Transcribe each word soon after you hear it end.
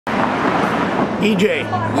EJ.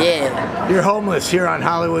 Yeah. You're homeless here on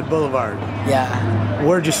Hollywood Boulevard. Yeah.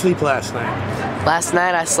 Where'd you sleep last night? Last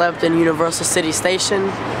night I slept in Universal City Station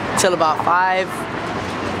till about 5,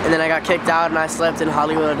 and then I got kicked out and I slept in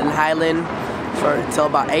Hollywood and Highland till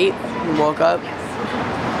about 8 and woke up.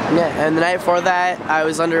 Yeah, and the night before that I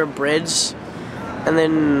was under a bridge, and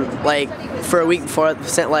then like for a week before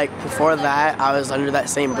that I was under that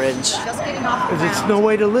same bridge. It's no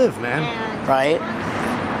way to live, man. Right?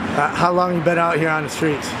 How long you been out here on the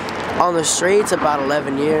streets? On the streets, about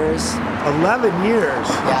 11 years. 11 years?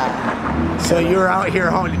 Yeah. So you're out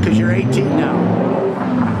here homeless because you're 18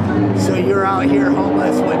 now. So you're out here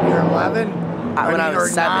homeless when you're 11? When I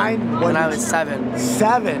was 7. 9? When I was 7.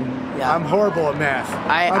 7? Yeah. I'm horrible at math.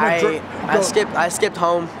 I skipped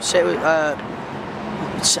home. Shit was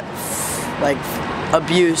like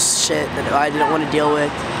abuse shit that I didn't want to deal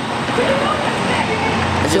with.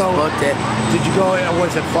 I just booked it. Did you go,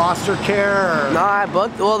 was it foster care? Or? No, I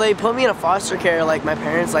booked, well they put me in a foster care, like my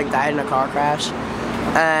parents like died in a car crash.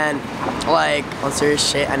 And like, on serious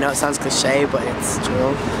shit, I know it sounds cliche, but it's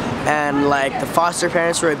true. And like the foster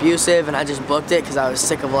parents were abusive and I just booked it because I was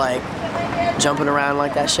sick of like jumping around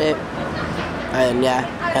like that shit. And yeah,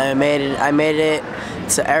 I made it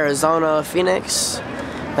to Arizona, Phoenix.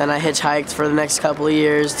 Then I hitchhiked for the next couple of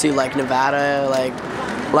years to like Nevada, like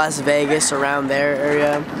Las Vegas, around their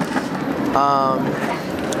area.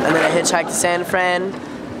 And then I hitchhiked to San Fran.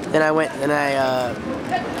 Then I went and I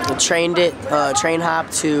train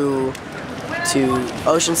hopped to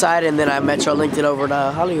Oceanside, and then I Metro linked it over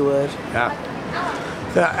to Hollywood. Yeah.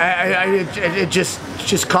 It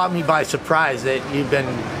just caught me by surprise that you've been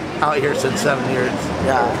out here since 7 years.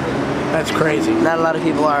 Yeah. That's crazy. Not a lot of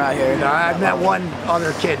people are out here. No, I've met one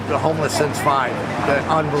other kid, homeless since 5.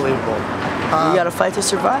 Unbelievable. You gotta fight to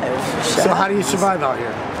survive. So how do you survive out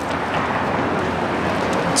here?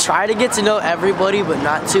 Try to get to know everybody, but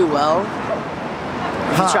not too well.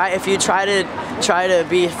 If you try to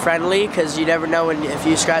be friendly, because you never know if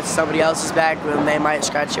you scratch somebody else's back, then they might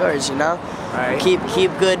scratch yours. You know. Right.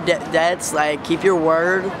 Keep good debts. Like keep your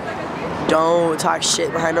word. Don't talk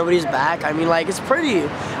shit behind nobody's back. I mean, like it's pretty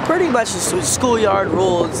much schoolyard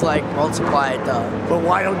rules, like multiplied though. But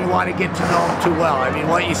why don't you want to get to know them too well? I mean,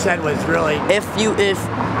 what you said was really.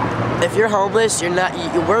 If you're homeless,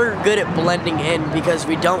 we're good at blending in because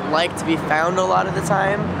we don't like to be found a lot of the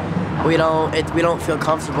time. We don't feel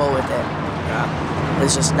comfortable with it. Yeah.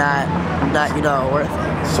 It's just not worth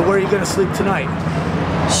it. So where are you gonna sleep tonight?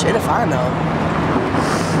 Shit if I know.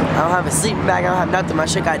 I don't have a sleeping bag, I don't have nothing. My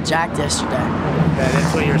shit got jacked yesterday. Yeah,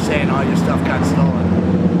 that's what you're saying, all your stuff got stolen.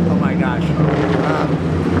 Oh my gosh.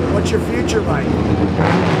 What's your future like?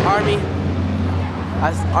 Army.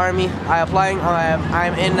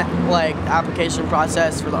 I'm in like application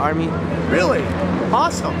process for the Army. Really?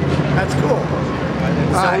 Awesome. That's cool.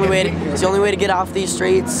 It's the only way to get off these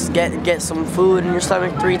streets, get some food in your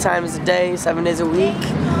stomach 3 times a day, 7 days a week,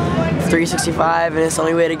 365, and it's the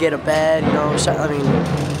only way to get a bed, you know. I mean,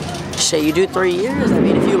 shit, you do 3 years. I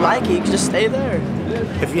mean, if you like it, you can just stay there.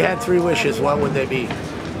 If you had 3 wishes, what would they be?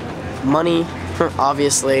 Money,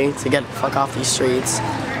 obviously, to get the fuck off these streets.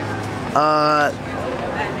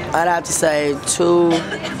 I'd have to say 2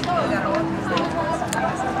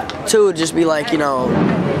 would just be like, you know,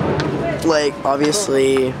 like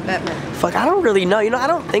obviously, fuck, I don't really know. You know, I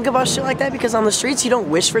don't think about shit like that because on the streets you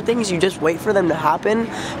don't wish for things, you just wait for them to happen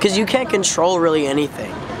because you can't control really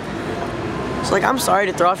anything. So like, I'm sorry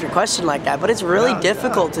to throw off your question like that, but it's really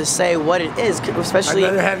difficult to say what it is, especially. I'd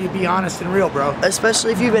rather have you be honest and real, bro.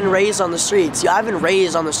 Especially if you've been raised on the streets. Yeah, I've been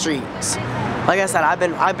raised on the streets. Like I said,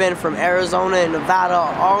 I've been from Arizona and Nevada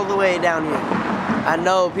all the way down here. I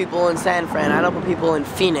know people in San Fran. I know people in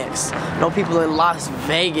Phoenix. I know people in Las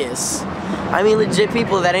Vegas. I mean, legit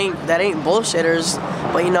people that ain't bullshitters,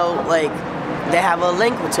 but you know, like they have a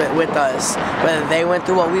link with us. Whether they went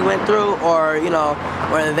through what we went through, or you know,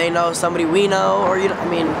 whether they know somebody we know, or you know, I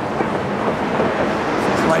mean,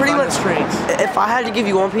 pretty much. If I had to give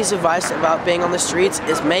you one piece of advice about being on the streets,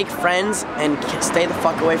 is make friends and stay the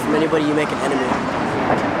fuck away from anybody you make an enemy.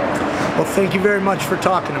 Well, thank you very much for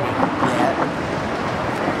talking to me.